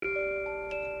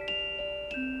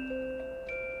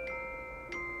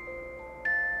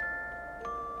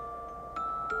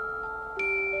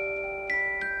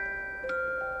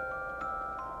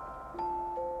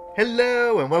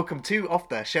Hello and welcome to Off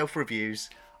the Shelf Reviews.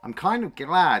 I'm kind of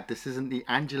glad this isn't the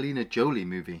Angelina Jolie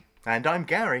movie. And I'm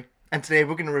Gary. And today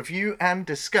we're going to review and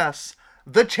discuss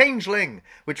The Changeling,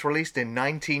 which released in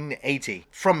 1980.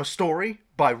 From a story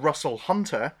by Russell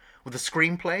Hunter, with a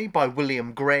screenplay by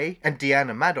William Gray and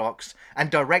Deanna Maddox, and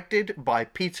directed by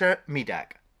Peter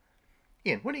Medak.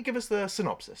 Ian, why don't you give us the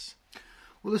synopsis?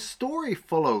 Well, the story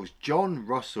follows John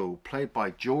Russell, played by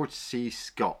George C.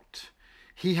 Scott.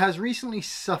 He has recently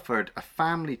suffered a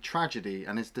family tragedy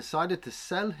and has decided to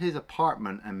sell his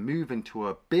apartment and move into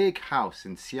a big house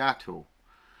in Seattle.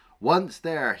 Once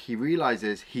there, he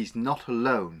realizes he's not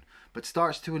alone, but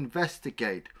starts to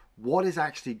investigate what is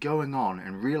actually going on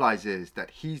and realizes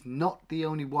that he's not the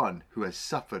only one who has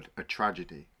suffered a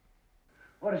tragedy.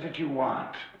 What is it you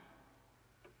want?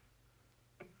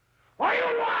 What do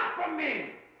you want from me?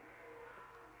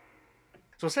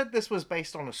 So I said this was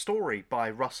based on a story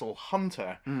by Russell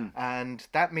Hunter, and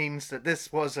that means that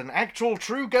this was an actual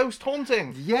true ghost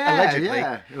haunting.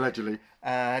 Allegedly.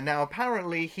 Now,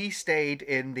 apparently, he stayed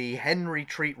in the Henry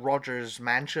Treat Rogers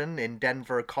mansion in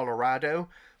Denver, Colorado,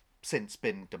 since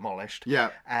been demolished. Yeah.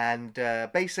 And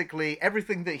basically,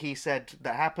 everything that he said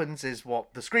that happens is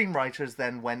what the screenwriters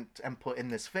then went and put in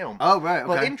this film. Oh, right, okay.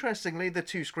 But interestingly, the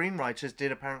two screenwriters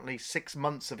did apparently 6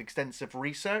 months of extensive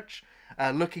research,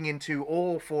 looking into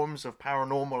all forms of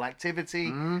paranormal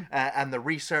activity and the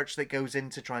research that goes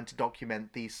into trying to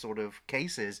document these sort of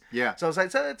cases. Yeah. So I was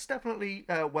like, so it's definitely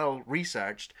well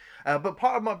researched. But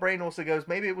part of my brain also goes,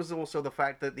 maybe it was also the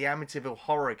fact that the Amityville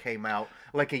Horror came out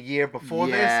like a year before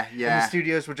this. And the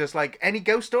studios were just like, any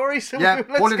ghost stories?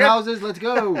 Haunted houses, let's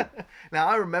go. Now,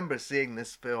 I remember seeing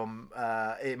this film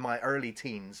in my early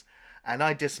teens. And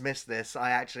I dismissed this.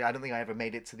 I don't think I ever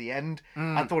made it to the end.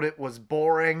 I thought it was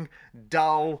boring,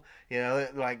 dull,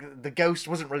 like the ghost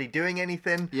wasn't really doing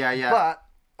anything. Yeah. But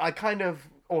I kind of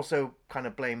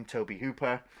blame Tobe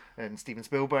Hooper and Steven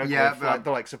Spielberg with like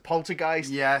the likes of Poltergeist.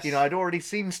 Yes. I'd already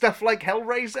seen stuff like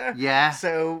Hellraiser. Yeah.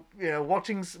 So,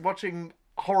 watching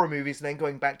horror movies and then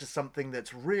going back to something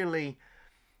that's really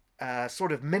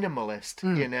sort of minimalist,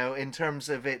 in terms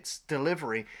of its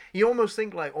delivery. You almost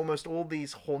think like almost all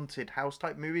these haunted house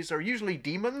type movies are usually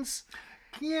demons.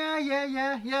 Yeah.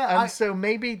 And so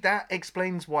maybe that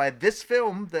explains why this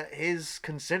film, that is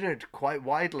considered quite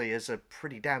widely as a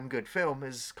pretty damn good film,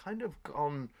 has kind of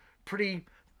gone pretty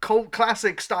cult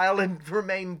classic style and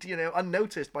remained,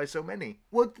 unnoticed by so many.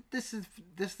 Well, this is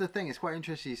the thing. It's quite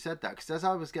interesting you said that, because as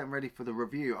I was getting ready for the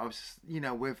review, I was,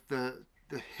 with the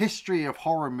history of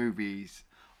horror movies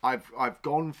I've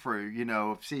gone through,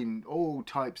 I've seen all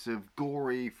types of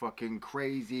gory, fucking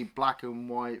crazy, black and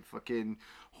white, fucking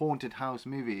haunted house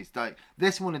movies. Like,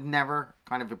 this one had never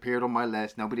kind of appeared on my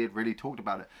list. Nobody had really talked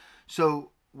about it.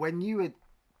 So when you had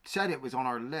said it was on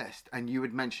our list and you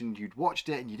had mentioned you'd watched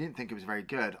it and you didn't think it was very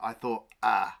good, I thought,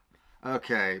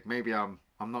 okay, maybe I'm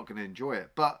not going to enjoy it.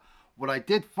 But what I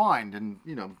did find, and,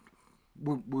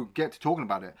 we'll get to talking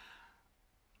about it,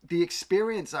 the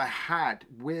experience I had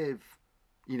with,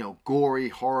 gory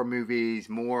horror movies,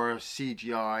 more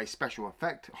CGI, special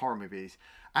effect horror movies,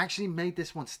 actually made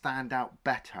this one stand out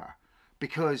better.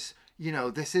 Because,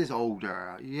 this is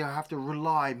older. You have to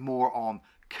rely more on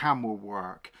camera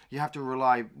work. You have to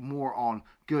rely more on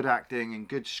good acting and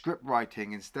good script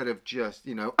writing instead of just,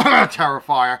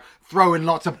 Terrifier throwing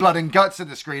lots of blood and guts at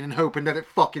the screen and hoping that it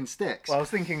fucking sticks. Well, I was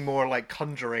thinking more like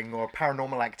Conjuring or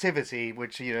Paranormal Activity,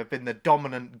 which, have been the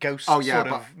dominant ghost sort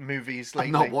of movies lately.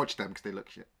 I've not watched them because they look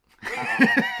shit.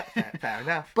 Fair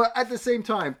enough. But at the same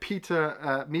time,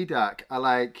 Peter Medak,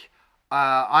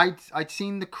 I'd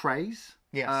seen The Craze.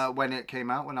 Yes. When it came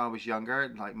out when I was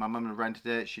younger. Like, my mum had rented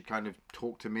it. She'd kind of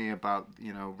talked to me about,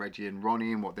 Reggie and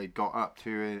Ronnie and what they got up to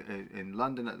in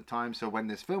London at the time. So when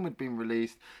this film had been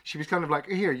released, she was kind of like,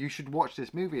 here, you should watch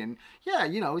this movie. And yeah,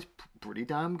 it's pretty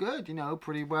damn good,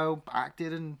 pretty well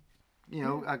acted and,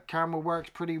 camera works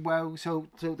pretty well. So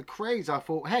The Craze, I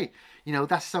thought, hey,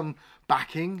 that's some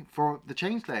backing for The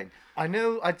Changeling. I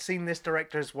know I'd seen this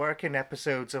director's work in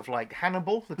episodes of like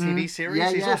Hannibal, the TV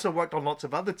series. He's also worked on lots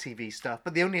of other TV stuff,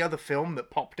 but the only other film that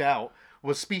popped out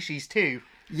was Species 2.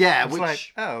 Yeah, it's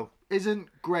which like, isn't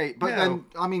great. But then,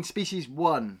 I mean, Species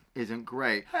 1 isn't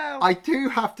great. Well, I do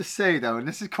have to say, though, and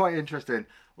this is quite interesting,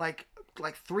 like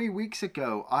 3 weeks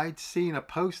ago, I'd seen a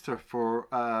poster for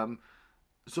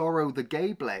Zorro the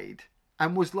Gay Blade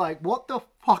and was like, what the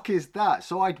fuck is that?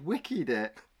 So I'd wikied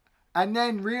it. And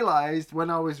then realised when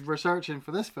I was researching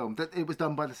for this film that it was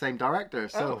done by the same director.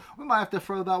 So we might have to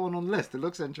throw that one on the list. It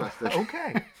looks interesting.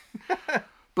 Okay.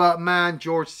 But man,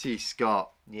 George C.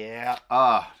 Scott, Yeah.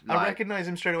 I I recognize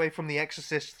him straight away from The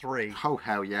Exorcist 3. Oh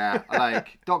hell yeah!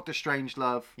 Like Doctor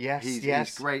Strangelove. Yes,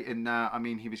 He's great in that. I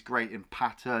mean, he was great in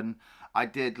Patton. I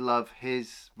did love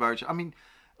his version. I mean,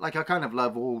 like I kind of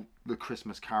love all the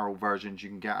Christmas Carol versions you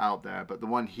can get out there, but the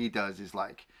one he does is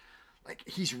like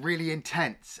he's really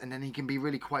intense, and then he can be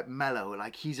really quite mellow.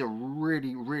 Like he's a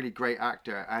really, really great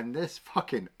actor. And this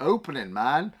fucking opening,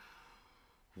 man,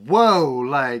 whoa!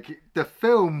 Like the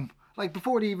film, like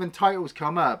before the even titles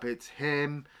come up, it's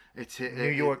him. It's New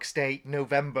York State,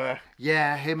 November.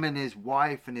 Yeah, him and his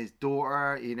wife and his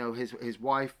daughter. You know, his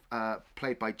wife,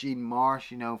 played by Jean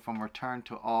Marsh. You know, from Return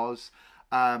to Oz.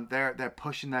 They're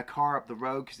pushing their car up the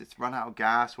road because it's run out of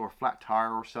gas or a flat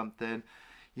tire or something.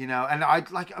 You know, and I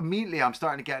like immediately I'm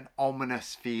starting to get an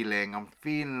ominous feeling. I'm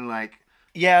feeling like.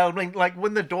 Yeah, I mean, like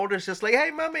when the daughter's just like,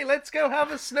 "Hey, mummy, let's go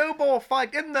have a snowball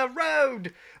fight in the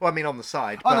road." Well, I mean, on the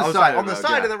side. On the side of the road,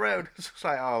 yeah. of the road. It's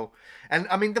like, oh. And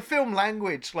I mean, the film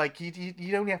language, like,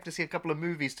 you only have to see a couple of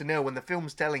movies to know when the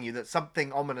film's telling you that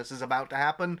something ominous is about to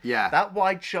happen. Yeah. That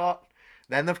wide shot.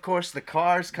 Then, of course, the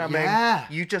car's coming. Yeah.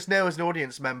 You just know as an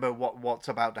audience member what's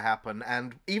about to happen.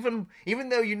 And even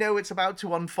though you know it's about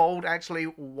to unfold, actually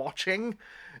watching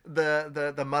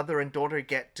the mother and daughter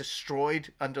get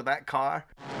destroyed under that car.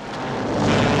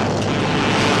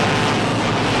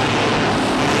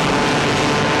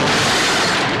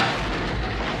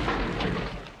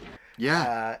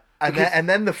 Yeah. And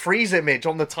then the freeze image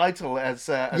on the title as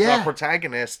our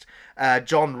protagonist,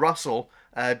 John Russell,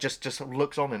 just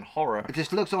looks on in horror. It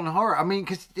just looks on in horror. I mean,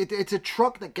 because it's a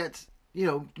truck that gets, you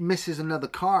know, misses another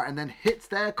car and then hits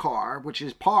their car, which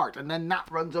is parked, and then that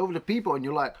runs over the people, and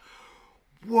you're like,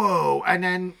 whoa. And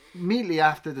then immediately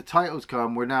after the titles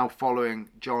come, we're now following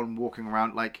John walking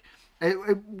around. Like,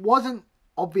 it wasn't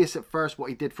obvious at first what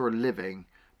he did for a living,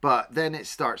 but then it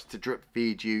starts to drip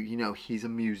feed you. You know, he's a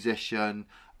musician.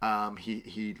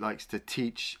 He likes to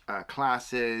teach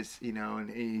classes, you know, and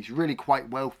he's really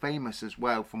quite well famous as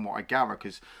well, from what I gather,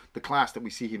 because the class that we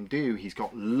see him do, he's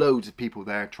got loads of people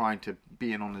there trying to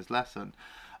be in on his lesson.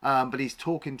 But he's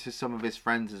talking to some of his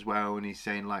friends as well, and he's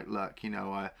saying like, look, you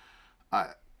know,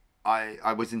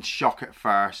 I was in shock at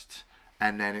first,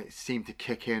 and then it seemed to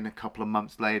kick in a couple of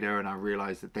months later, and I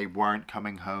realized that they weren't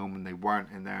coming home and they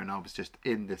weren't in there, and I was just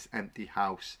in this empty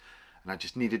house, and I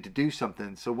just needed to do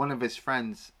something. So one of his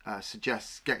friends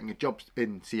suggests getting a job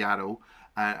in Seattle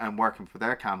and working for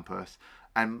their campus,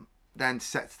 and then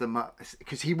sets them up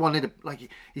because he wanted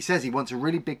he says he wants a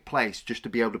really big place just to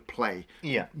be able to play.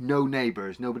 Yeah. No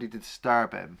neighbors, nobody to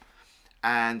disturb him.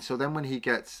 And so then when he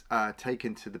gets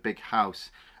taken to the big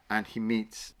house and he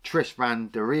meets Trish Van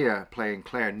Derriere playing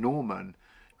Claire Norman,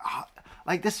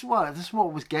 like this is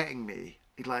what was getting me.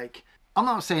 Like, I'm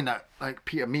not saying that like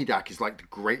Peter Medak is like the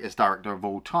greatest director of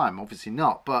all time, obviously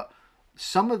not, but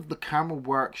some of the camera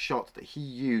work shots that he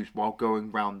used while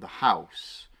going around the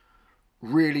house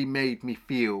really made me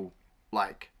feel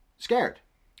like scared.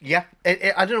 Yeah,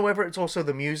 I don't know whether it's also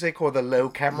the music or the low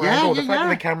camera angle, or the fact that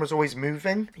the camera's always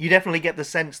moving. You definitely get the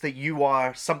sense that you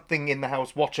are something in the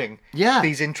house watching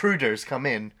these intruders come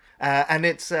in. And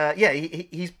it's,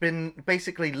 he's been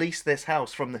basically leased this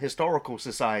house from the Historical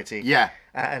Society. Yeah.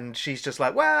 And she's just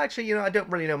like, well, actually, you know, I don't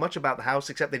really know much about the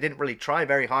house, except they didn't really try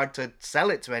very hard to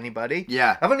sell it to anybody.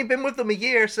 Yeah. I've only been with them a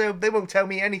year, so they won't tell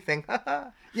me anything.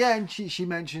 Yeah, and she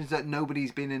mentions that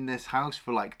nobody's been in this house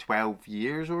for like 12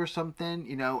 years or something,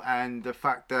 you know, and the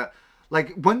fact that,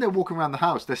 like, when they're walking around the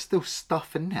house, there's still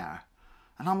stuff in there.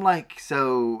 And I'm like,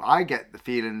 so I get the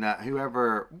feeling that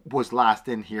whoever was last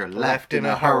in here left in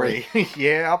a hurry.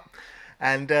 Yeah.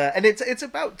 And it's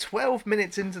about 12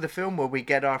 minutes into the film where we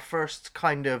get our first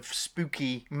kind of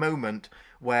spooky moment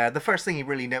where the first thing he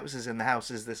really notices in the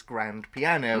house is this grand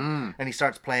piano, and he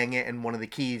starts playing it and one of the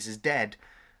keys is dead.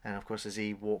 And of course, as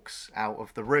he walks out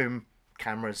of the room,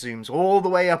 camera zooms all the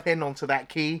way up in onto that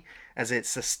key as it's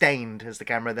sustained, as the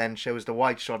camera then shows the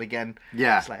wide shot again.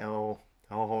 Yeah. It's like, oh,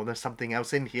 there's something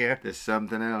else in here. There's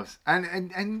something else.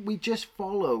 And we just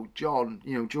follow John,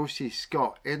 you know, George C.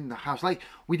 Scott in the house. Like,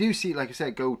 we do see, like I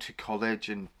said, go to college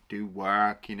and do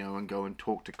work, you know, and go and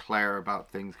talk to Claire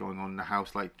about things going on in the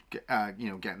house, like, you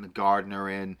know, getting the gardener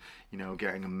in, you know,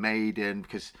 getting a maid in,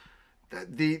 because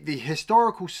the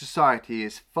Historical Society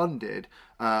is funded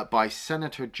by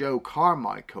Senator Joe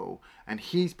Carmichael, and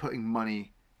he's putting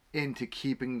money into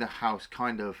keeping the house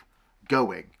kind of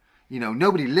going. You know,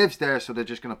 nobody lives there, so they're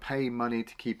just going to pay money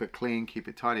to keep it clean, keep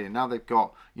it tidy. And now they've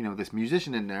got, you know, this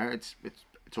musician in there. It's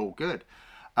all good.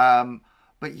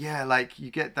 But yeah, like, you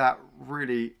get that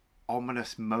really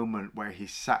ominous moment where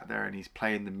he's sat there and he's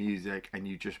playing the music, and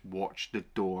you just watch the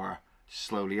door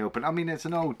slowly open. I mean, it's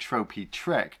an old tropey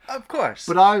trick. Of course.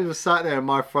 But I was sat there in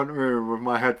my front room with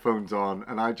my headphones on,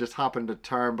 and I just happened to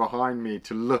turn behind me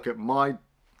to look at my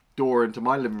door into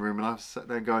my living room, and I was sitting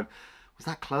there going, was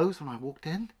that closed when I walked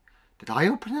in? Did I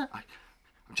open it?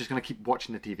 I'm just going to keep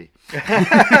watching the TV.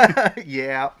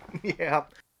 Yeah.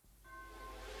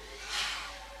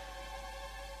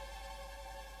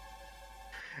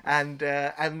 And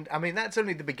I mean, that's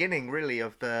only the beginning, really,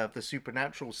 of the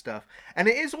supernatural stuff. And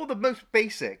it is all the most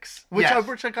basics, which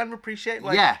Yes. I kind of appreciate.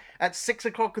 Like, Yeah. at 6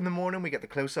 o'clock in the morning, we get the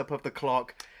close up of the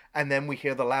clock, and then we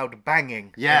hear the loud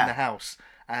banging Yeah. in the house,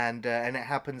 and it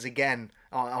happens again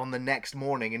on the next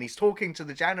morning. And he's talking to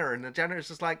the janitor, and the janitor's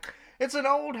just like, "It's an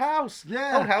old house.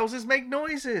 Yeah. Old houses make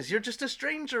noises. You're just a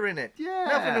stranger in it. Yeah.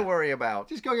 Nothing to worry about."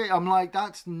 Just go get. I'm like,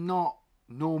 that's not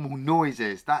normal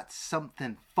noises. That's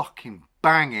something fucking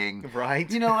banging. Right.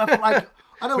 You know, like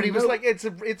I don't. But he was know- like,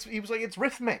 it's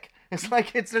rhythmic. It's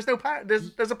like there's no pattern.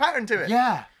 There's a pattern to it.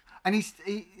 Yeah. And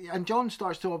and John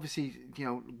starts to obviously,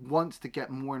 wants to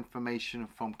get more information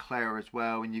from Claire as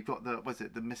well. And you've got the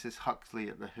Mrs. Huxley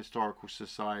at the Historical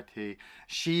Society.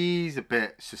 She's a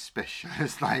bit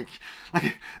suspicious. like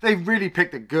they really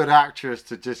picked a good actress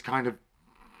to just kind of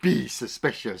be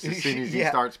suspicious as soon as he Yeah.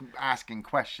 starts asking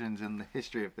questions in the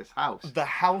history of this house. The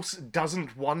house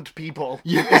doesn't want people.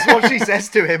 Yeah. Is what she says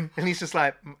to him, and he's just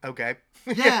like, okay.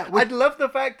 Yeah, I'd love the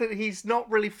fact that he's not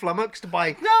really flummoxed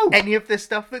by No. any of this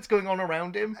stuff that's going on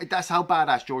around him. That's how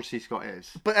badass George C. Scott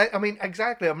is. But I mean,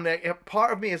 exactly. I mean,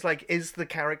 part of me is like, is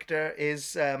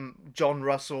John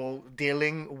Russell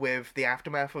dealing with the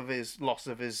aftermath of his loss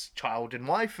of his child and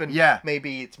wife, and Yeah.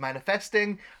 maybe it's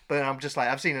manifesting. But I'm just like,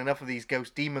 I've seen enough of these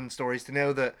ghost demon stories to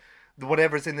know that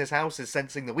whatever's in this house is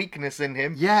sensing the weakness in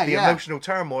him, Yeah, the yeah. emotional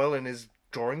turmoil, and is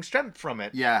drawing strength from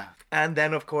it. Yeah. And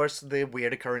then, of course, the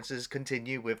weird occurrences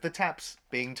continue with the taps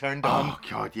being turned on. Oh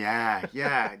God, yeah.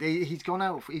 He's gone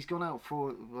out. He's gone out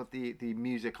for the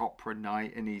music opera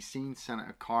night, and he's seen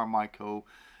Senator Carmichael,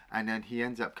 and then he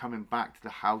ends up coming back to the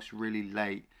house really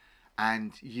late,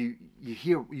 and you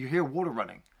hear water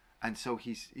running, and so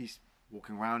he's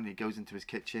walking around, and he goes into his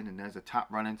kitchen, and there's a tap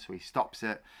running, so he stops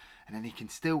it, and then he can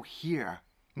still hear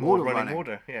More water running running.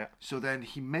 water, yeah. So then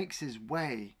he makes his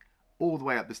way all the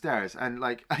way up the stairs, and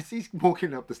like as he's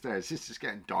walking up the stairs, it's just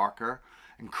getting darker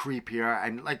and creepier,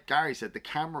 and like Gary said, the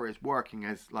camera is working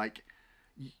as like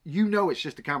it's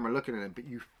just a camera looking at him, but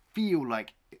you feel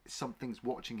like something's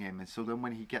watching him. And so then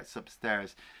when he gets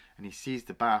upstairs and he sees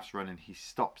the baths running, he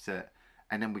stops it,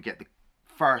 and then we get the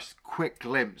first quick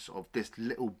glimpse of this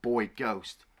little boy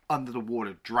ghost under the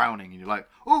water drowning, and you're like,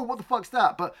 oh, what the fuck's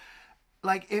that? But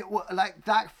like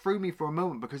that threw me for a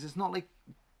moment, because it's not like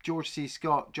George C.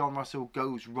 Scott, John Russell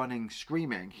goes running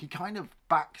screaming. He kind of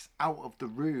backs out of the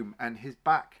room, and his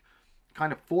back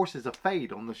kind of forces a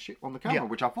fade on the camera, Yeah.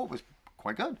 which I thought was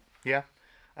quite good. Yeah.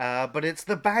 But it's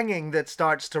the banging that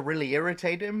starts to really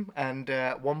irritate him, and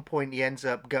at one point he ends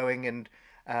up going and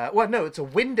it's a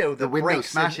window that window breaks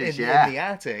smashes, in yeah. the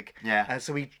attic. Yeah.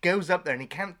 So he goes up there and he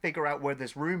can't figure out where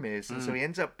this room is, and so he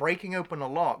ends up breaking open a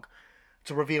lock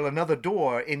to reveal another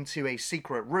door into a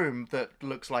secret room that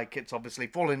looks like it's obviously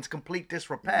fallen into complete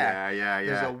disrepair. Yeah.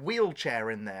 There's a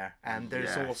wheelchair in there, and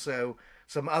there's Yes. also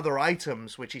some other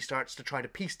items which he starts to try to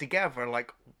piece together,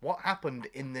 like what happened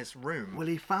in this room. Well,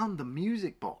 he found the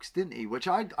music box, didn't he? Which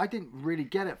I didn't really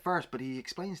get at first, but he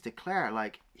explains to Claire,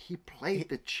 like, he played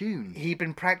the tune. He'd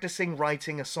been practicing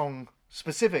writing a song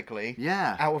specifically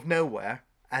Yeah. out of nowhere,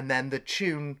 and then the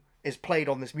tune is played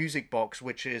on this music box,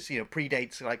 which is,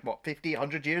 predates like what, 50,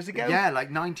 100 years ago? Yeah, like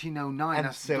 1909. And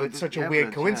That's so it's such a evidence, weird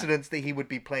yeah. coincidence that he would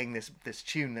be playing this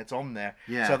tune that's on there.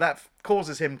 Yeah. So that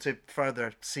causes him to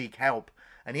further seek help,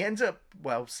 and he ends up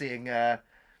seeing a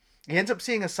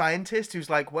scientist who's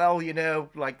like,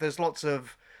 like there's lots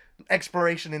of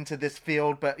exploration into this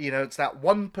field, but it's that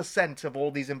 1% of all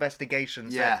these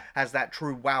investigations Yeah. that has that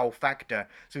true wow factor.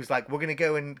 So he's like, we're gonna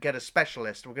go and get a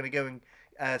specialist. We're gonna go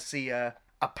and see a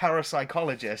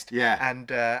parapsychologist. Yeah.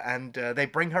 And they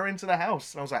bring her into the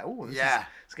house, and I was like, oh, this Yeah.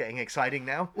 it's getting exciting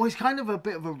now. Well, it's kind of a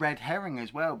bit of a red herring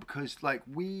as well, because like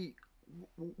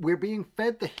we're being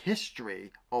fed the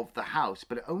history of the house,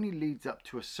 but it only leads up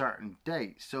to a certain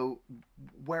date. So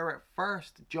where at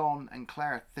first John and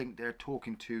Claire think they're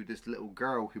talking to this little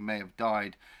girl who may have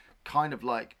died, kind of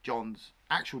like John's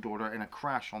actual daughter in a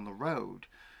crash on the road,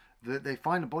 that they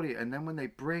find a body, and then when they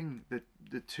bring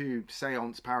the two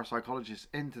seance parapsychologists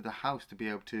into the house to be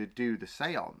able to do the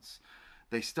seance,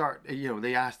 they start,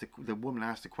 they ask the woman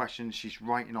asks the questions, she's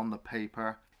writing on the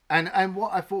paper. And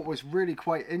what I thought was really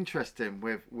quite interesting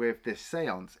with this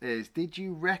seance is, did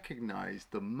you recognize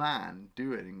the man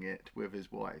doing it with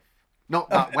his wife? Not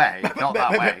that way. Not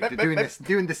that way. They're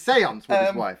doing the seance with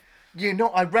his wife. You know,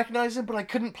 I recognise him, but I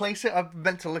couldn't place it. I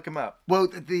meant to look him up. Well,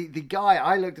 the guy,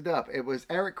 I looked it up. It was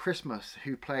Eric Christmas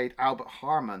who played Albert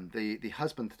Harmon, the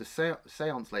husband to the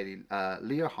seance lady,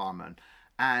 Leah Harmon.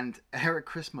 And Eric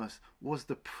Christmas was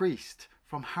the priest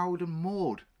from Harold and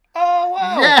Maude. Oh,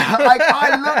 wow. Yeah, like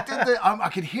I looked at I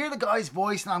could hear the guy's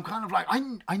voice, and I'm kind of like,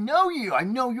 I know you. I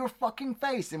know your fucking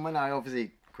face. And when I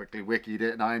obviously quickly wikied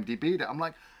it and IMDb'd it, I'm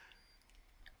like,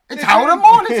 it's Harold and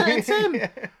Maude. It's him. Yeah.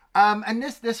 And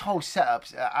this whole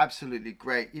setup's absolutely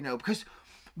great, you know, because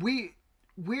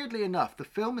weirdly enough, the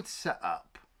film had set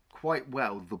up quite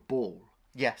well the ball.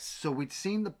 Yes. So we'd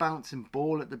seen the bouncing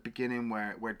ball at the beginning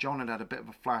where John had a bit of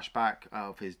a flashback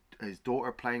of his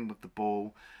daughter playing with the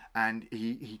ball, and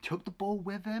he took the ball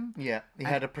with him. Yeah, he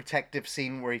had a protective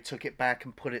scene where he took it back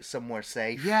and put it somewhere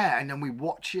safe. Yeah, and then we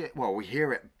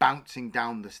hear it bouncing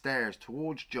down the stairs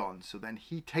towards John. So then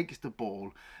he takes the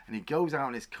ball and he goes out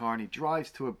in his car and he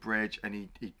drives to a bridge and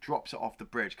he drops it off the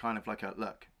bridge, kind of like a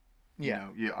look. Yeah,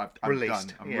 I'm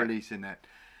released. done. I'm releasing it.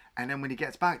 And then when he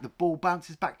gets back, the ball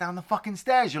bounces back down the fucking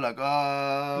stairs. You're like,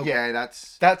 oh, okay, yeah,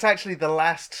 that's actually the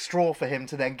last straw for him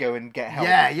to then go and get help.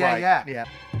 Yeah.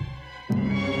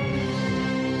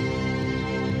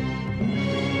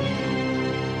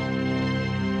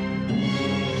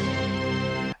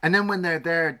 And then when they're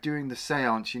there doing the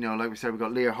seance, you know, like we said, we've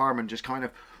got Leah Harmon just kind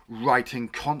of writing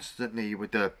constantly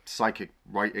with the psychic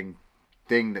writing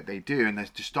thing that they do. And they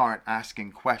just start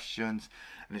asking questions.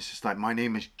 And it's just like, my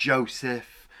name is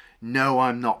Joseph. No,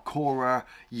 I'm not Cora.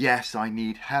 Yes, I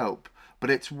need help.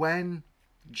 But it's when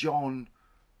John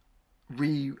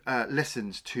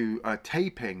listens to a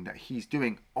taping that he's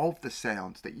doing of the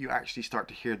seance that you actually start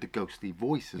to hear the ghostly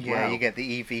voice as well. Yeah, you get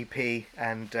the EVP,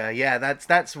 and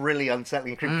that's really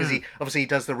unsettling because he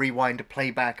does the rewind to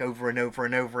playback over and over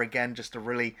and over again just to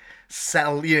really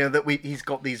sell, you know, that he's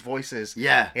got these voices.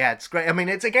 Yeah, it's great. I mean,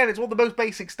 it's all the most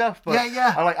basic stuff, but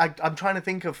I'm trying to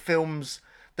think of films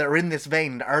that are in this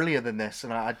vein earlier than this,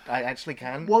 and I actually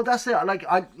can. Well, that's it.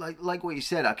 Like what you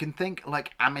said. I can think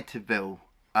like Amityville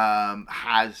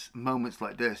has moments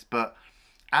like this, but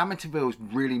Amityville is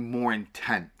really more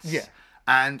intense. Yeah.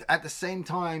 And at the same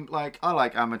time, like, I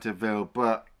like Amityville,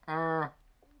 but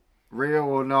real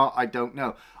or not, I don't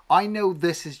know. I know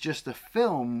this is just a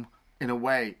film in a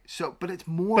way, but it's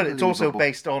more. But it's also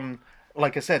based on,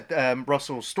 like I said,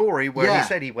 Russell's story where he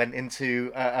said he went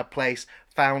into a place,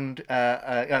 found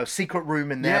a secret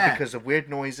room in there because of weird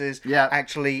noises. Yeah.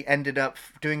 Actually ended up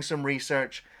doing some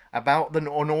research about an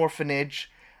orphanage,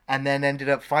 and then ended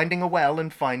up finding a well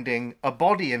and finding a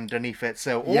body underneath it.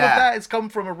 So all of that has come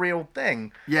from a real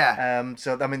thing. Yeah.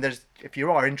 So I mean, if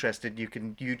you are interested, you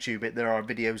can YouTube it. There are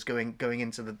videos going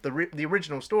into the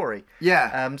original story.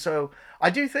 Yeah. So I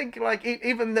do think, like,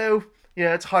 even though, you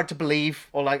know, it's hard to believe,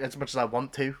 or like as much as I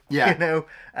want to, you know,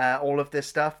 all of this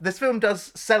stuff, this film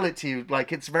does sell it to you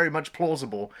like it's very much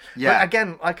plausible. Yeah. But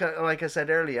again, like I said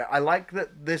earlier, I like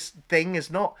that this thing is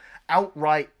not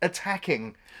outright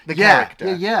attacking the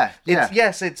character. Yeah.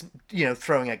 It's, you know,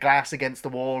 throwing a glass against the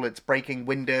wall, it's breaking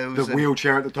windows. The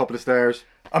wheelchair at the top of the stairs.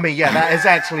 I mean, yeah, that is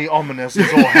actually ominous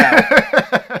as all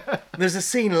hell. There's a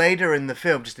scene later in the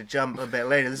film, just to jump a bit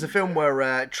later, there's a film where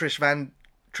Trish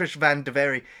Van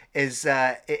Devere is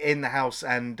in the house,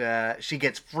 and she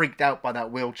gets freaked out by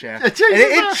that wheelchair.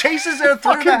 It chases her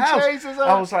through the house.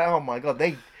 I was like, oh my god,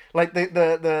 the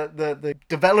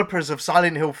developers of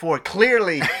Silent Hill 4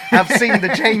 clearly have seen the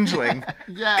Changeling.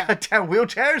 Yeah. Goddamn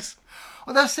wheelchairs.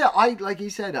 Well, that's it. Like you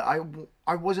said,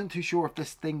 I wasn't too sure if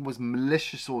this thing was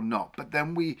malicious or not. But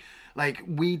then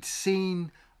we'd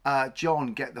seen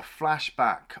John get the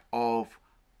flashback of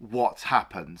what's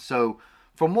happened. So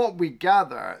from what we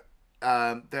gather,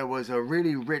 there was a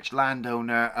really rich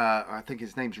landowner. I think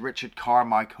his name's Richard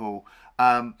Carmichael.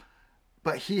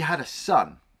 But he had a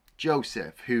son,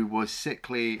 Joseph, who was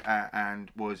sickly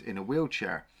and was in a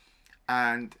wheelchair.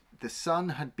 And the son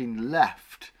had been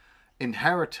left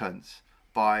inheritance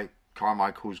by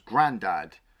Carmichael's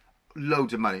granddad.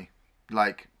 Loads of money.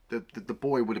 Like, the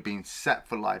boy would have been set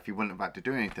for life. He wouldn't have had to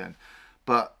do anything.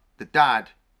 But the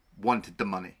dad wanted the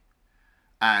money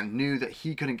and knew that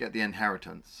he couldn't get the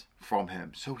inheritance from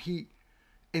him. So he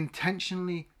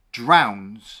intentionally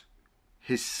drowns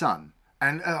his son.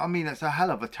 And I mean, it's a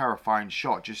hell of a terrifying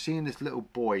shot. Just seeing this little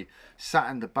boy sat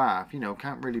in the bath, you know,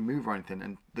 can't really move or anything.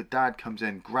 And the dad comes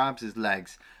in, grabs his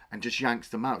legs and just yanks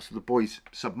them out. So the boy's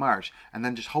submerged and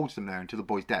then just holds them there until the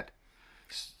boy's dead.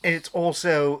 It's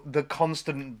also the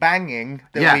constant banging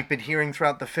that Yeah. we've been hearing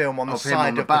throughout the film on the Of him on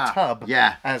side the of back. the tub,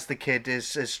 Yeah. as the kid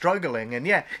is struggling, and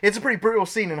yeah, it's a pretty brutal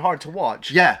scene and hard to watch.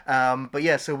 Yeah. But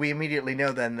yeah, so we immediately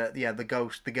know then that the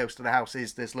ghost of the house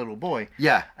is this little boy.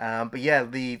 Yeah. But yeah,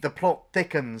 the plot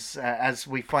thickens as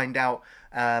we find out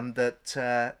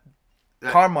that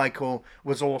Carmichael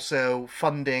was also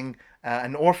funding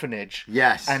an orphanage.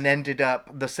 Yes. And ended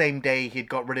up the same day he'd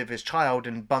got rid of his child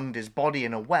and bunged his body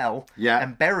in a well. Yeah.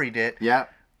 And buried it. Yeah.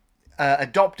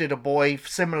 Adopted a boy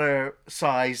similar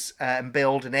size and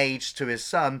build and age to his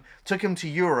son. Took him to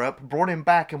Europe, brought him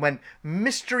back, and went,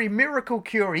 mystery miracle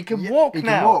cure. He can walk he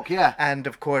now. can walk, yeah. And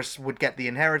of course would get the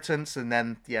inheritance, and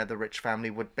then the rich family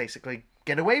would basically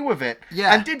get away with it.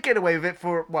 Yeah. And did get away with it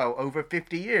for over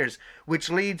 50 years,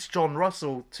 which leads John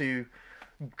Russell to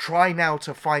try now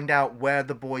to find out where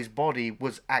the boy's body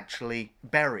was actually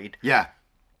buried. Yeah.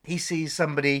 He sees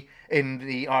somebody in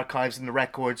the archives and the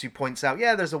records who points out,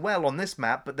 there's a well on this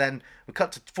map, but then we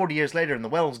cut to 40 years later and the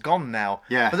well's gone now.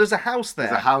 Yeah. But there's a house there.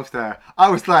 There's a house there. I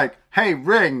was like, hey,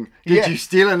 Ring, did you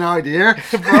steal an idea?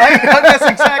 Right? That's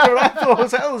exactly what I thought. I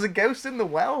was like, there's a ghost in the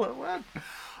well? What?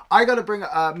 I got to bring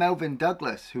Melvin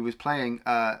Douglas, who was playing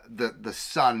the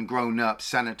son, grown-up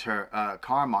Senator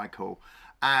Carmichael.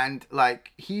 And,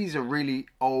 like, he's a really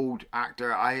old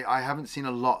actor. I haven't seen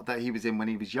a lot that he was in when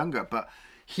he was younger, but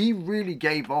he really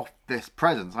gave off this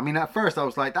presence. I mean, at first I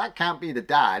was like, that can't be the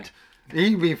dad.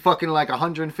 He'd be fucking like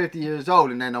 150 years old.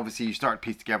 And then obviously you start to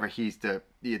piece together he's the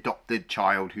adopted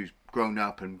child who's grown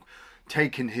up and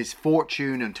taken his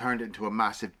fortune and turned it into a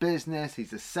massive business.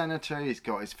 He's a senator. He's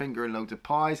got his finger in loads of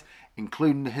pies,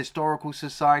 including the Historical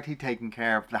Society, taking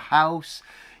care of the house,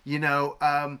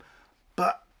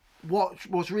 but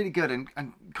what's really good and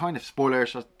kind of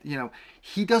spoilers,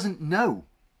 he doesn't know.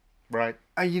 Right.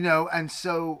 And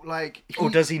so, like... Or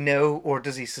does he know, or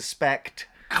does he suspect?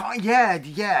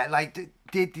 Yeah. Like,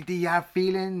 did he have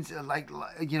feelings, like,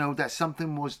 that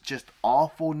something was just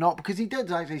off or not? Because he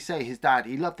did actually say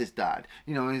he loved his dad.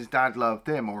 His dad loved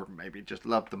him, or maybe just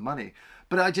loved the money.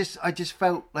 But I just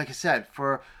felt, like I said,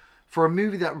 for a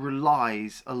movie that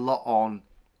relies a lot on,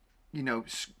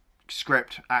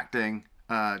 script, acting...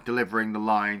 delivering the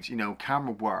lines,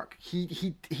 camera work.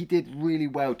 He did really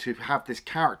well to have this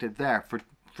character there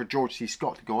for George C.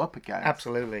 Scott to go up against.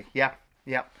 Absolutely, yeah.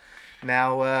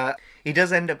 Now, he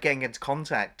does end up getting into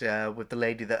contact with the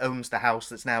lady that owns the house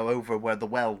that's now over where the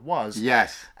well was.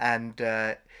 Yes. And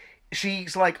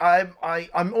she's like,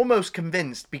 I'm almost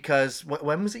convinced because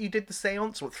when was it you did the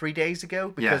seance? 3 days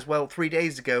ago? Because, 3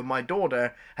 days ago, my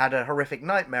daughter had a horrific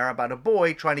nightmare about a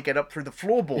boy trying to get up through the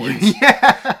floorboards.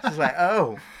 Yeah. She's like,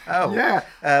 oh. Yeah.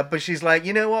 But she's like,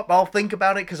 you know what? I'll think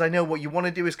about it because I know what you want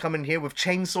to do is come in here with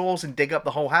chainsaws and dig up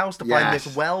the whole house to find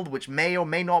this well, which may or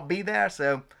may not be there.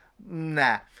 So,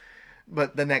 nah.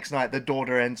 But the next night, the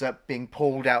daughter ends up being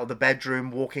pulled out of the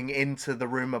bedroom, walking into the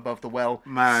room above the well,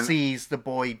 sees the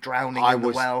boy drowning in the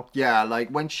well. Yeah, like,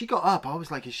 when she got up, I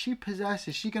was like, is she possessed?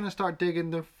 Is she going to start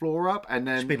digging the floor up? And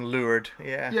then... She's been lured,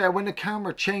 yeah. Yeah, when the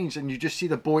camera changed and you just see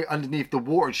the boy underneath the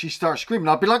water and she starts screaming,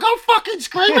 I'd be like, I'm fucking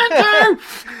screaming too!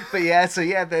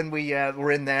 But then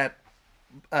we're in there.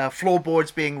 Floorboards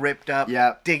being ripped up,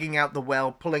 digging out the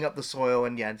well, pulling up the soil,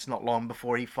 and it's not long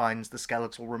before he finds the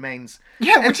skeletal remains.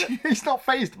 Yeah, which he's not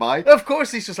fazed by. Of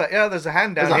course, he's just like, there's a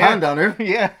hand down here. There's a hand down here.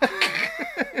 Yeah.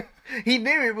 He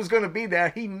knew it was going to be there.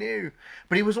 He knew.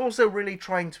 But he was also really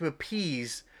trying to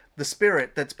appease the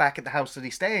spirit that's back at the house that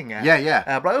he's staying at.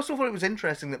 Yeah. But I also thought it was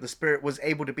interesting that the spirit was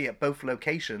able to be at both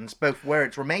locations, both where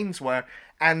its remains were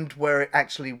and where it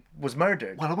actually was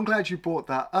murdered. Well, I'm glad you brought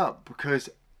that up because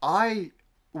I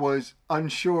was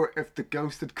unsure if the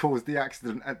ghost had caused the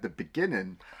accident at the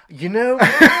beginning.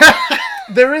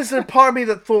 There is a part of me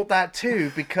that thought that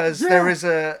too, because there is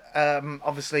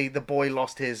obviously the boy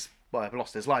lost his life,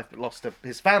 but lost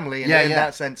his family in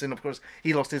that sense, and of course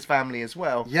he lost his family as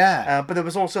well. Yeah. But there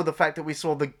was also the fact that we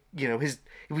saw the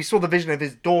vision of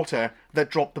his daughter that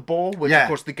dropped the ball, which of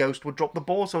course the ghost would drop the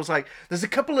ball. So I was like, there's a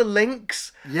couple of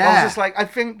links. Yeah. I was just like, I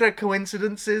think they're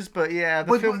coincidences, but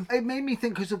film. It made me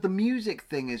think because of the music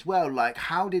thing as well. Like,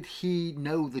 how did he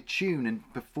know the tune and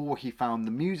before he found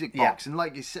the music box? And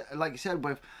like you said,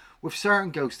 with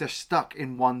certain ghosts, they're stuck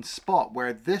in one spot.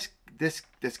 Where this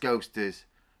ghost is,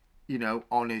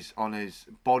 on his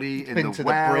body in the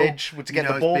well, the bridge to get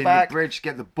the ball it's been back. The bridge to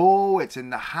get the ball. It's in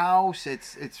the house. It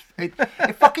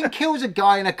fucking kills a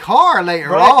guy in a car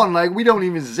later on. Like, we don't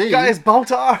even see. Guys,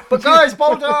 Baltar. But guys,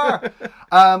 Baltar.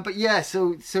 But yeah,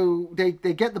 so they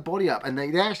get the body up and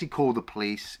they actually call the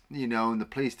police. And the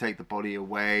police take the body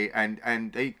away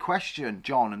and they question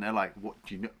John and they're like, "What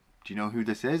do you know? Do you know who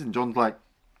this is?" And John's like,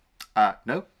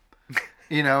 No.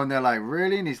 You know, and they're like,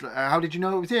 really? And he's like, how did you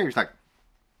know it was here? He's like,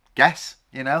 guess,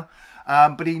 you know.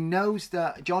 But John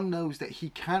knows that he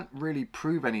can't really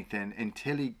prove anything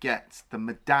until he gets the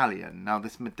medallion. Now,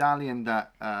 this medallion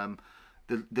that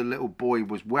the little boy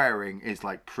was wearing is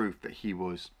like proof that he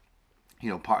was, you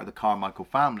know, part of the Carmichael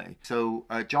family. So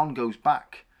John goes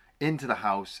back into the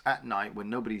house at night when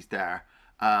nobody's there,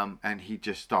 and he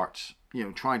just starts, you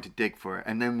know, trying to dig for it.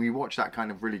 And then we watch that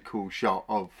kind of really cool shot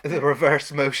of the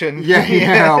reverse motion.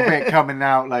 Yeah, of it coming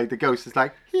out, like the ghost is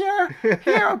like, here,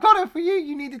 I've got it for you.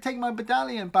 You need to take my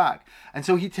medallion back. And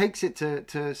so he takes it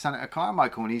to Senator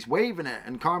Carmichael, and he's waving it,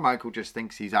 and Carmichael just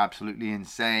thinks he's absolutely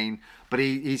insane. But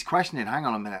he's questioning, hang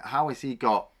on a minute, how has he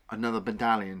got another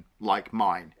medallion like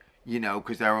mine? You know,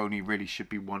 because there only really should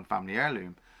be one family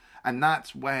heirloom. And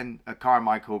that's when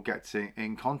Carmichael gets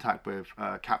in contact with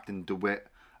Captain DeWitt,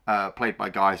 played by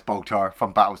Gaius Baltar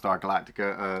from Battlestar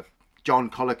Galactica, John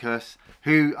Colicus,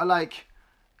 who are like,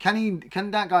 can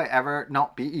that guy ever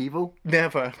not be evil?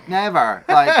 Never.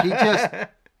 Like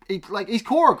he's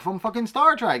Korg from fucking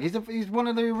Star Trek. He's one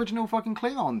of the original fucking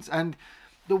Klingons. And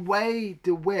the way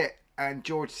DeWitt and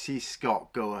George C.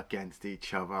 Scott go against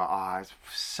each other, it's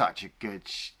such a good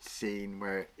scene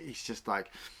where he's just like,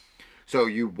 so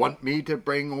you want me to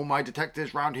bring all my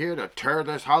detectives round here to tear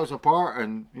this house apart?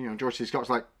 And, you know, George C. Scott's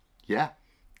like, yeah.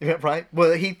 Yeah, right.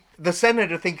 Well, the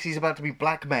senator thinks he's about to be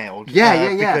blackmailed.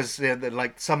 Yeah. Because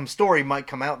like some story might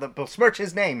come out that will smirch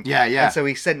his name. Yeah. And so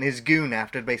he sent his goon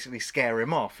after to basically scare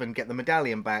him off and get the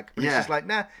medallion back. But he's just like,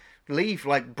 nah, leave.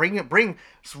 Like, raid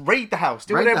the house.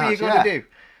 Do whatever you got to do.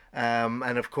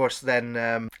 And of course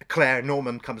then Claire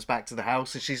Norman comes back to the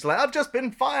house and she's like, I've just been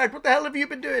fired, what the hell have you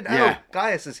been doing? Yeah. Oh,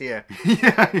 Gaius is here.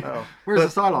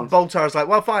 Where's the Cylons? Baltar's like,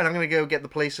 well fine, I'm going to go get the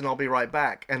police and I'll be right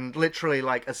back. And literally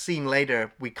like a scene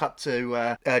later we cut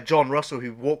to John Russell,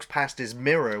 who walks past his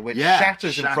mirror, which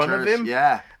shatters in front of him.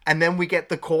 And then we get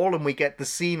the call and we get the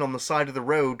scene on the side of the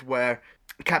road where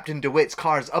Captain DeWitt's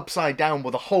car is upside down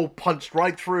with a hole punched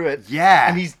right through it.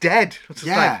 And he's dead. It's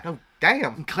just like, oh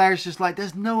damn. And Claire's just like,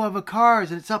 there's no other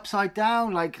cars and it's upside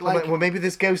down. Like well, maybe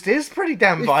this ghost is pretty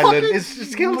damn violent. It's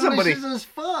just killed somebody. As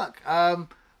fuck.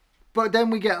 But then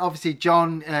we get, obviously,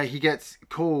 John, he gets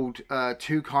called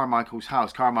to Carmichael's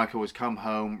house. Carmichael has come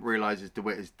home, realizes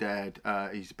DeWitt is dead.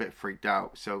 He's a bit freaked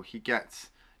out. So he gets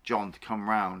John to come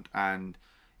round and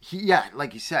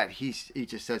like you said, he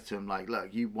just says to him, like,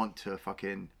 look, you want to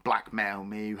fucking blackmail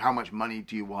me. How much money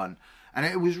do you want? And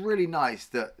it was really nice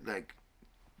that, like,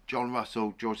 John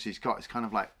Russell, George C. Scott is kind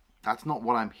of like, that's not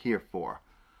what I'm here for.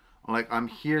 Like, I'm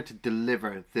here to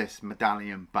deliver this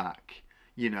medallion back,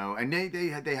 you know. And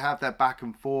they have that back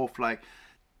and forth. Like,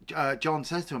 John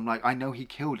says to him, like, I know he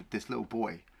killed this little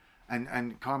boy.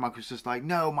 And Carmichael's just like,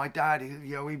 no, my dad,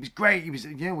 you know, he was great. He was,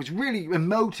 you know, was really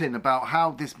emoting about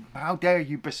how dare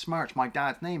you besmirch my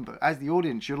dad's name. But as the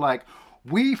audience, you're like,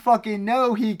 we fucking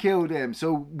know he killed him.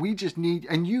 So we just need,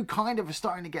 and you kind of are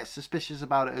starting to get suspicious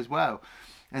about it as well.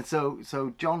 And so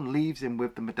John leaves him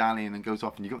with the medallion and goes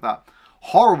off, and you got that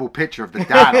horrible picture of the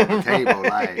dad on the table,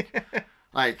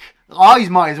 like eyes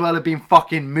might as well have been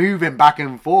fucking moving back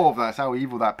and forth. That's how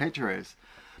evil that picture is.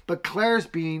 But Claire's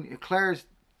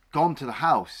gone to the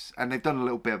house, and they've done a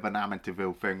little bit of an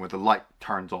Amityville thing where the light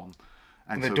turns on,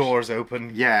 and the doors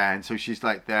open. Yeah, and so she's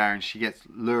like there, and she gets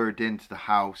lured into the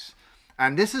house.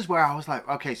 And this is where I was like,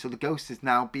 okay, so the ghost is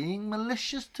now being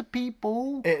malicious to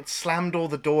people. It slammed all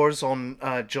the doors on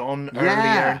John earlier,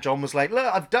 and John was like,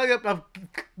 look, I've dug up,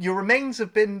 your remains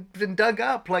have been dug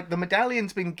up, like the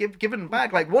medallion's been given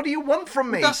back, like what do you want from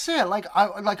me? Well, that's it,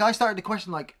 I started to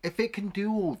question, like, if it can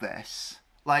do all this,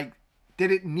 like,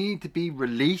 did it need to be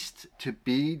released to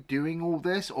be doing all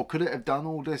this, or could it have done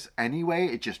all this anyway?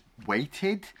 It just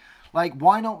waited. Like,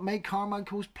 why not make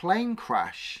Carmichael's plane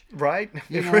crash? Right.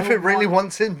 If it really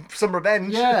wants him some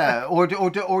revenge. Yeah. Or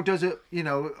does it, you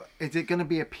know, is it going to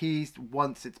be appeased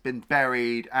once it's been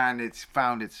buried and it's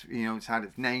found it's had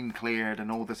its name cleared and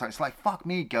all this? It's like, fuck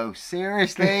me, ghost.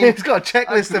 Seriously? It's got a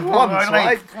checklist of ones,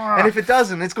 right? And if it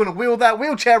doesn't, it's going to wheel that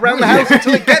wheelchair around the house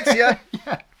until it gets you.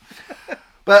 Yeah.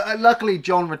 But luckily,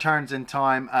 John returns in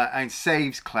time and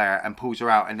saves Claire and pulls her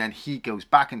out, and then he goes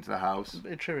back into the house. A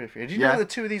bit of trivia. Did you know the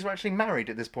two of these were actually married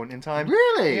at this point in time?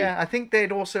 Really? Yeah, I think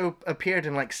they'd also appeared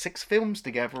in like 6 films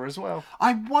together as well.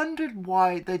 I wondered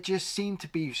why there just seemed to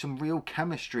be some real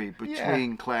chemistry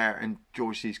between Claire and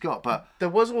George C. Scott. But there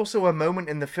was also a moment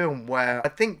in the film where I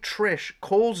think Trish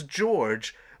calls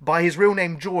George by his real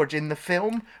name George in the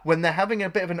film when they're having a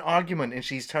bit of an argument and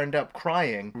she's turned up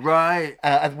crying. Right.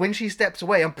 And when she steps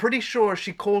away, I'm pretty sure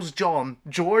she calls John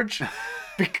George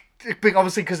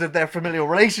obviously because of their familial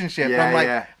relationship. Yeah, I'm like,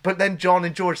 yeah. but then John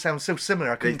and George sound so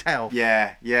similar. I couldn't tell.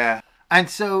 Yeah, yeah. And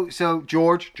so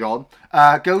John,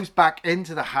 goes back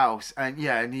into the house, and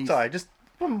he's... Sorry, just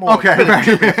one more Okay, bit right. of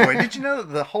trivia for you. Did you know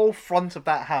that the whole front of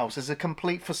that house is a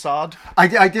complete facade? I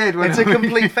did. It's a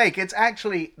complete fake. It's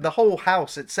actually, the whole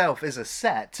house itself is a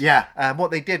set. Yeah.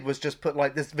 What they did was just put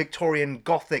like this Victorian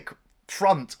Gothic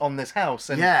front on this house,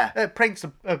 and Yeah. it paints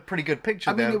a pretty good picture.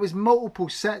 I mean, there. it was multiple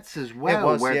sets as well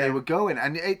was, where yeah. they were going,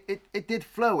 and it did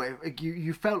flow.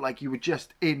 You felt like you were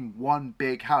just in one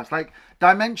big house. Like,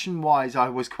 dimension-wise, I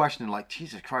was questioning, like,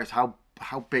 Jesus Christ, how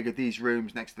big are these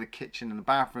rooms next to the kitchen and the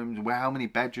bathrooms, and how many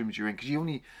bedrooms you're in, because you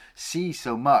only see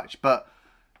so much. But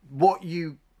what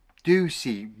you do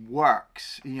see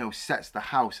works, sets the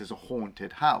house as a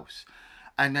haunted house.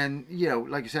 And then,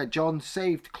 like I said, John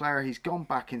saved Claire. He's gone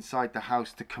back inside the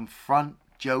house to confront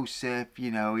Joseph.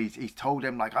 He's told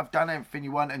him, like, I've done everything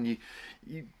you want. And you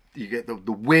get the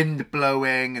wind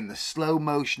blowing and the slow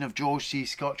motion of George C.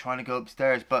 Scott trying to go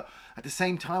upstairs. But at the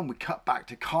same time, we cut back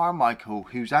to Carmichael,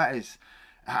 who's at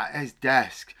his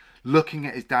desk, looking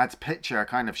at his dad's picture,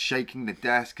 kind of shaking the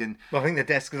desk. And I think the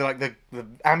desk is like the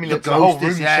amulet, the the whole ghost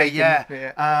room is, shaking.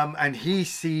 yeah. And he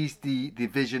sees the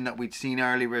vision that we'd seen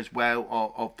earlier as well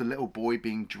of the little boy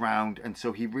being drowned, and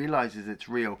so he realizes it's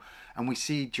real. And we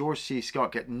see George C.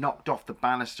 Scott get knocked off the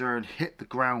banister and hit the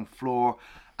ground floor.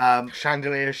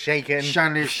 Chandelier shaking.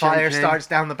 Chandelier's Fire shaking. starts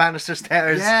down the banister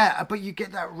stairs. Yeah, but you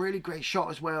get that really great shot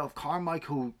as well of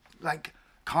Carmichael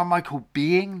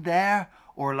being there,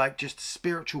 or like just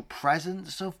spiritual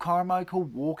presence of Carmichael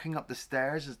walking up the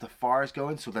stairs as the fire's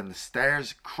going. So then the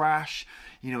stairs crash.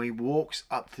 He walks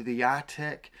up to the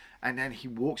attic, and then he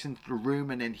walks into the room,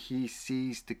 and then he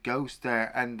sees the ghost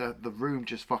there, and the room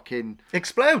just fucking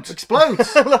Explodes.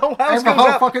 the whole house goes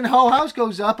up. fucking whole house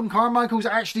goes up, and Carmichael's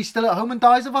actually still at home and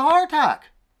dies of a heart attack.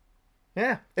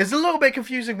 Yeah. It's a little bit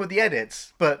confusing with the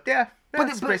edits, but yeah.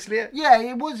 That's basically it. Yeah,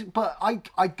 it was, but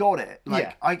I got it.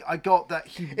 Like, Yeah. I got that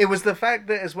It was the fact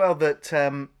that as well that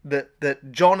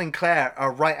that John and Claire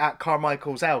are right at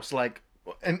Carmichael's house, like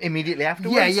immediately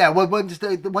afterwards. Yeah. Well,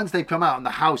 once they come out and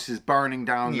the house is burning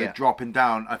down, Yeah. they're dropping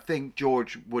down. I think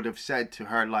George would have said to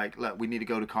her, like, "Look, we need to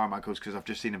go to Carmichael's because I've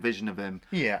just seen a vision of him.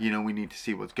 Yeah. We need to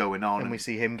see what's going on." And we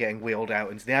see him getting wheeled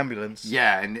out into the ambulance.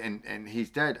 Yeah, and he's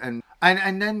dead.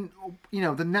 And then,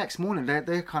 the next morning,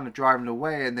 they're kind of driving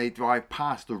away, and they drive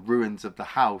past the ruins of the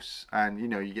house. And,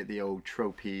 you get the old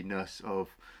tropiness of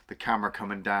the camera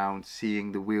coming down,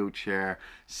 seeing the wheelchair,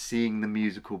 seeing the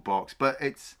musical box. But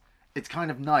it's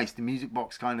kind of nice. The music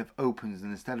box kind of opens,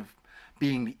 and instead of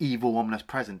being the evil, ominous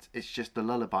presence, it's just the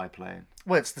lullaby playing.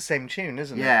 Well, it's the same tune,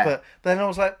 isn't Yeah. it? But then I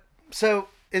was like, so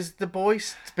is the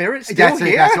boy's spirit still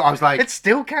here? That's what I was like. It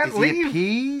still can't Is leave. he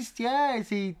appeased? Yeah. Is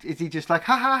he just like,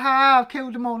 ha ha ha, I've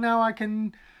killed them all, now I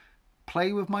can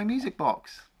play with my music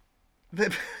box?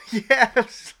 Yeah.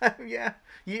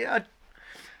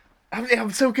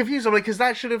 I'm so confused. I'm like, because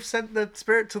that should have sent the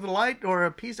spirit to the light or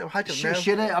appeased it. I don't know.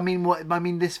 Should it? I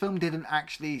mean, this film didn't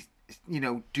actually,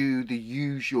 do the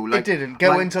usual. Like, It didn't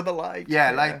go into the light.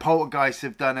 Yeah, like Poltergeist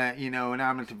have done it. And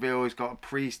Amityville's got a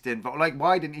priest in, but like,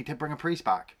 why didn't he bring a priest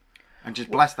back and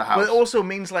just bless the house? But it also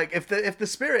means like if the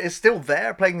spirit is still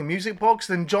there playing the music box,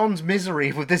 then John's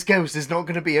misery with this ghost is not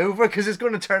going to be over because it's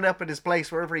going to turn up at his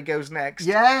place wherever he goes next.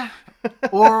 Yeah,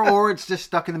 or it's just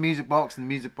stuck in the music box, and the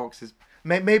music box is.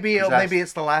 Maybe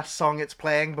it's the last song it's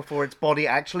playing before its body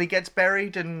actually gets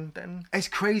buried, and then... It's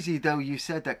crazy though you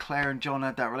said that Claire and John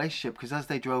had that relationship, because as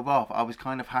they drove off, I was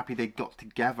kind of happy they got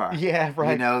together. Yeah,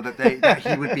 right. That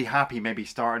he would be happy, maybe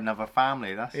start another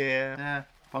family. That's Yeah.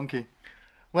 funky.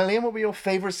 Well, Ian, what were your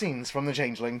favourite scenes from The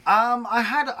Changeling? I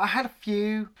had a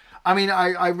few. I mean,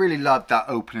 I really loved that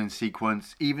opening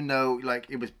sequence, even though like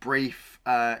it was brief,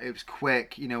 it was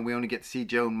quick. We only get to see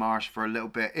Joan Marsh for a little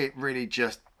bit. It really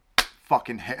just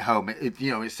fucking hit home.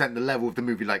 It sent the level of the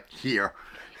movie like here.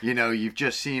 You've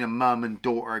just seen a mum and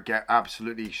daughter get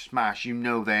absolutely smashed. They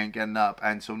ain't getting up,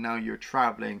 and so now you're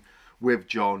traveling with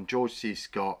George C.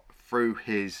 Scott, through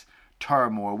his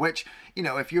turmoil. Which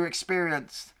if you're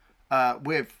experienced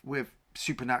with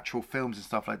supernatural films and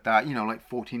stuff like that,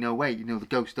 like 1408, the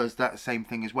ghost does that same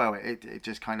thing as well. It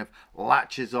just kind of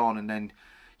latches on, and then.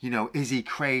 Is he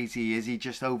crazy? Is he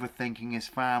just overthinking his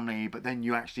family? But then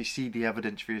you actually see the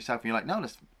evidence for yourself, and you're like, no,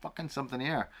 there's fucking something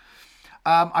here.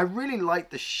 I really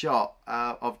like the shot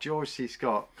of George C.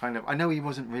 Scott. Kind of, I know he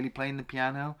wasn't really playing the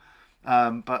piano,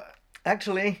 but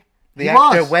actually, the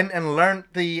actor went and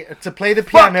learnt to play the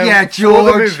piano George.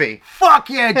 for the movie. Fuck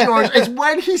yeah, George! It's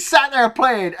when he sat there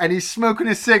playing and he's smoking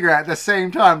a cigarette at the same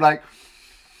time, like.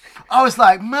 I was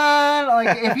like, man,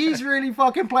 like if he's really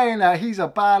fucking playing that, he's a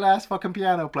badass fucking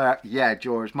piano player. Yeah,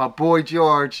 George, my boy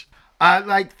George. I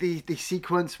like the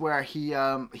sequence where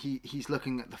he's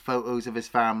looking at the photos of his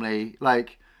family.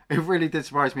 Like, it really did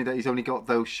surprise me that he's only got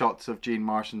those shots of Jean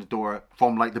Marsh and Adora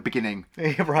from like the beginning.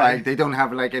 Right. Like, they don't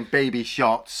have like in baby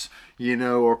shots, you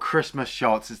know, or Christmas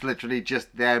shots. It's literally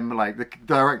just them. Like, the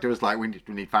director was like, we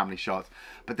need family shots.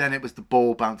 But then it was the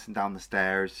ball bouncing down the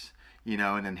stairs, you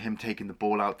know, and then him taking the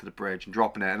ball out to the bridge and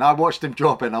dropping it. And I watched him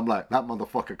drop it, and I'm like, that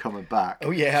motherfucker coming back. Oh,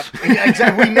 yeah. Yeah,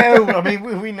 exactly. We know. I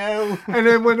mean, we know. And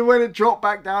then when it dropped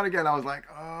back down again, I was like,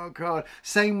 oh, God.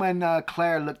 Same when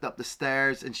Claire looked up the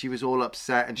stairs and she was all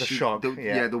upset. And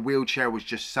the wheelchair was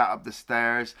just sat up the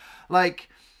stairs. Like,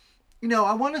 you know,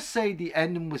 I want to say the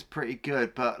ending was pretty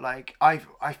good, but, like, I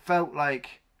felt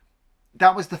like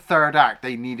that was the third act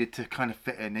they needed to kind of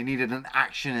fit in. They needed an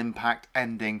action impact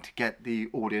ending to get the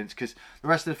audience, because the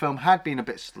rest of the film had been a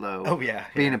bit slow. Oh, yeah.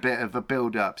 Being a bit of a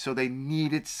build-up. So they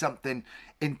needed something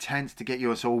intense to get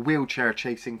you. So a wheelchair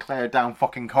chasing Claire down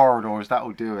fucking corridors,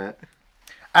 that'll do it.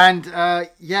 And,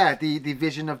 the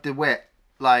vision of DeWitt,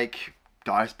 like,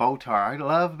 Gaius Baltar. I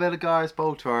love a bit of Gaius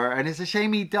Baltar. And it's a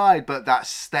shame he died, but that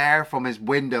stare from his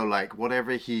window, like,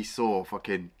 whatever he saw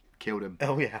fucking killed him.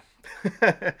 Oh, yeah.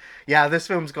 Yeah, this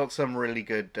film's got some really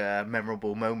good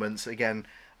memorable moments. Again,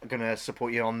 I'm gonna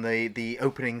support you on the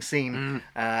opening scene.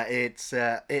 It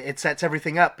sets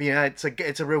everything up. You know,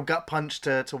 it's a real gut punch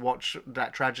to watch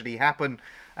that tragedy happen.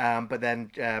 But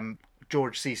then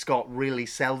George C. Scott really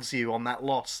sells you on that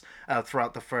loss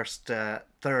throughout the first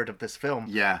third of this film.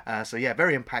 Yeah. So yeah,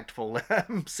 very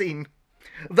impactful scene.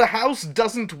 The house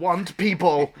doesn't want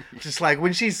people. Just like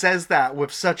when she says that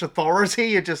with such authority,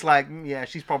 you're just like, yeah,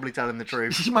 she's probably telling the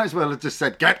truth. She might as well have just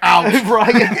said, get out.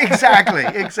 Right,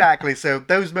 exactly. So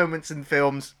those moments in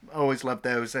films, always love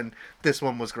those, and this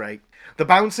one was great. The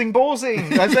bouncing ball scene,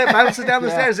 that's it, bouncing down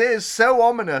the stairs. It is so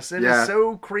ominous. It is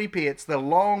so creepy. It's the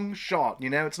long shot, you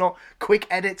know. It's not quick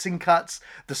edits and cuts.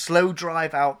 The slow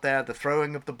drive out there, the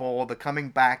throwing of the ball, the coming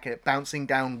back, it bouncing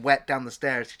down wet down the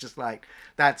stairs. It's just like,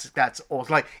 that's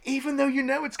awesome. Like, even though you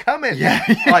know it's coming,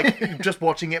 like just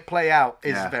watching it play out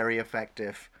is very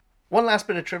effective. One last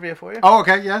bit of trivia for you. Oh,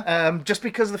 okay, yeah. Just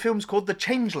because the film's called The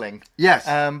Changeling. Yes.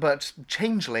 But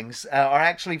changelings are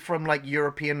actually from like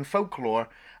European folklore.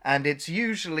 And it's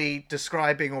usually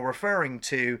describing or referring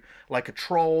to like a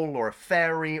troll or a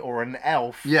fairy or an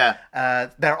elf. Yeah.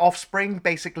 Their offspring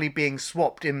basically being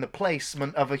swapped in the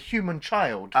placement of a human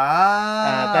child.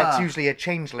 Ah. That's usually a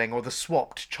changeling or the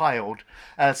swapped child.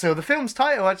 So the film's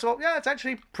title, I thought, yeah, it's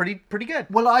actually pretty good.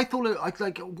 Well, I thought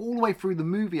like all the way through the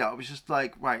movie, I was just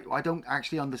like, right, I don't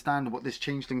actually understand what this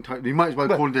changeling title. You might as well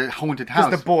call it a haunted house.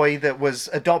 Because the boy that was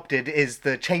adopted is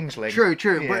the changeling. True.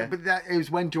 Yeah. But that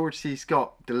is when George C.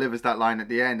 Scott delivers that line at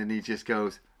the end, and he just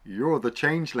goes, "You're the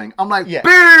changeling." I'm like,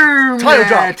 boom!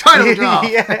 Title drop.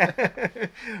 Yeah.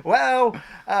 Well,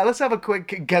 let's have a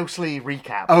quick ghostly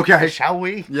recap. Okay. Shall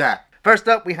we? Yeah. First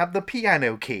up, we have the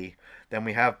piano key. Then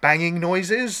we have banging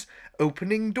noises,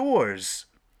 opening doors,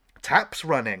 taps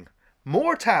running,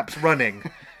 more taps running,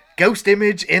 ghost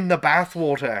image in the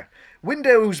bathwater,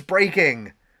 windows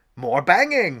breaking, more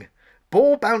banging,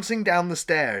 ball bouncing down the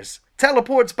stairs,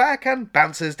 teleports back and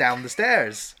bounces down the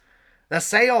stairs. The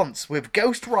seance with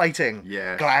ghost writing,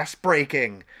 glass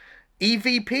breaking,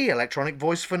 EVP, electronic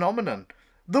voice phenomenon,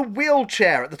 the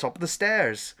wheelchair at the top of the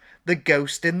stairs, the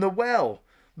ghost in the well,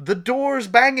 the doors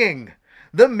banging,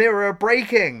 the mirror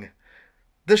breaking,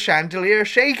 the chandelier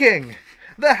shaking,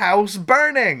 the house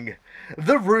burning,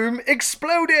 the room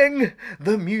exploding,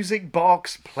 the music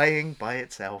box playing by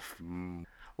itself.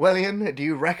 Well, Ian, do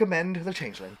you recommend The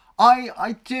Changeling?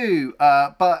 I do,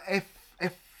 but if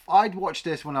I'd watched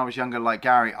this when I was younger like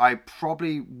Gary, I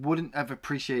probably wouldn't have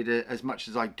appreciated it as much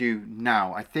as I do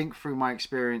now. I think through my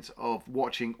experience of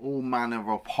watching all manner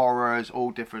of horrors,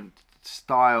 all different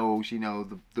styles, you know,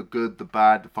 the good, the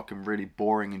bad, the fucking really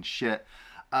boring and shit.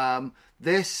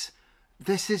 This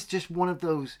is just one of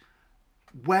those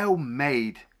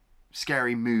well-made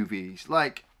scary movies.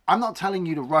 Like, I'm not telling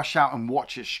you to rush out and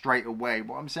watch it straight away.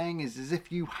 What I'm saying is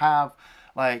if you have,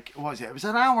 like, what was it? It was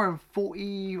an hour and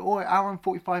 40 or hour and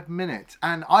 45 minutes.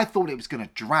 And I thought it was going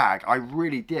to drag. I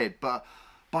really did. But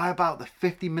by about the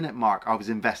 50-minute mark, I was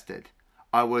invested.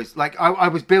 I was like, I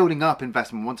was building up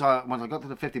investment. Once I got to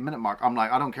the 50-minute mark, I'm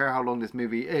like, I don't care how long this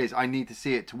movie is. I need to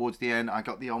see it towards the end. I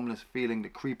got the ominous feeling, the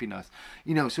creepiness,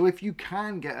 you know. So if you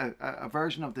can get a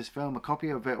version of this film, a copy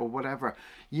of it or whatever,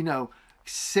 you know,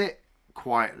 sit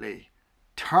quietly,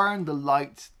 turn the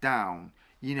lights down,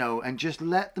 you know, and just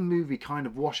let the movie kind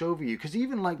of wash over you. Because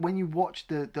even like when you watch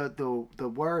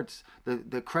the words,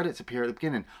 the credits appear at the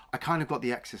beginning, I kind of got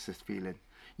the Exorcist feeling.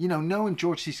 You know, knowing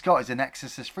George C. Scott is an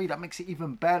Exorcist free, that makes it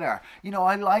even better. You know,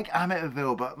 I like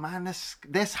Amityville, but man,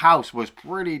 this house was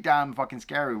pretty damn fucking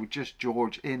scary with just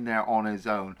George in there on his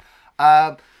own.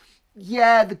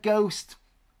 Yeah, the ghost.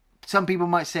 Some people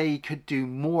might say he could do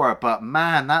more, but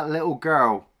man, that little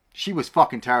girl, she was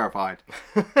fucking terrified.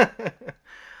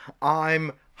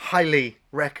 I'm highly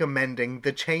recommending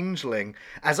The Changeling,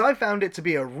 as I found it to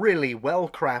be a really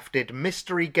well-crafted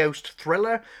mystery ghost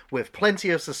thriller with plenty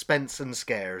of suspense and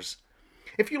scares.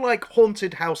 If you like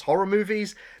haunted house horror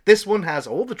movies, this one has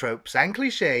all the tropes and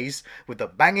cliches, with the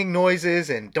banging noises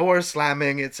and doors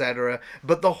slamming, etc.,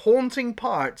 but the haunting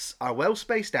parts are well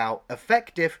spaced out,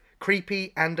 effective,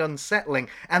 creepy, and unsettling,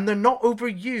 and they're not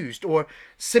overused or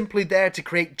simply there to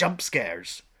create jump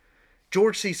scares.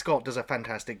 George C. Scott does a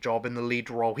fantastic job in the lead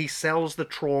role. He sells the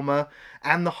trauma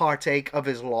and the heartache of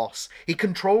his loss. He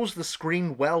controls the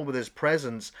screen well with his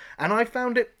presence, and I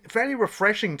found it very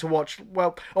refreshing to watch,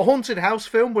 well, a haunted house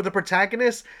film where the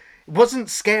protagonist wasn't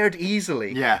scared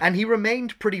easily, Yeah. and he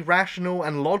remained pretty rational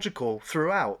and logical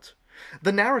throughout.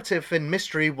 The narrative and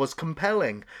mystery was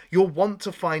compelling. You'll want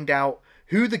to find out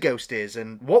who the ghost is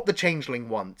and what the changeling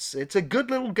wants. It's a good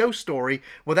little ghost story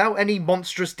without any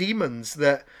monstrous demons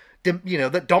that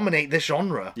dominate this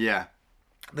genre. Yeah.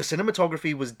 The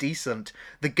cinematography was decent.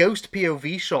 The ghost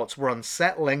POV shots were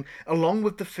unsettling, along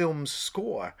with the film's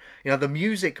score. You know, the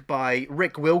music by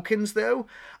Rick Wilkins, though,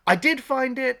 I did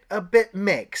find it a bit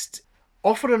mixed.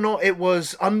 Often or not, it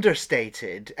was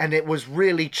understated, and it was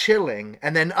really chilling,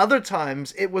 and then other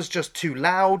times it was just too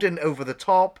loud and over the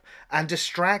top and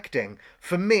distracting.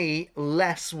 For me,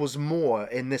 less was more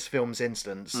in this film's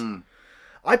instance.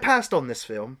 I passed on this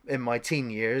film in my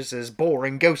teen years as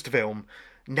boring ghost film.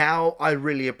 Now I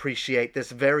really appreciate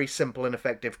this very simple and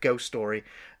effective ghost story,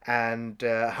 and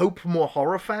hope more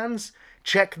horror fans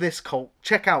check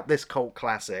out this cult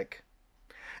classic.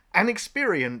 An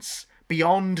experience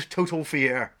beyond total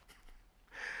fear.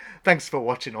 Thanks for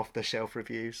watching Off the Shelf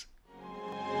Reviews.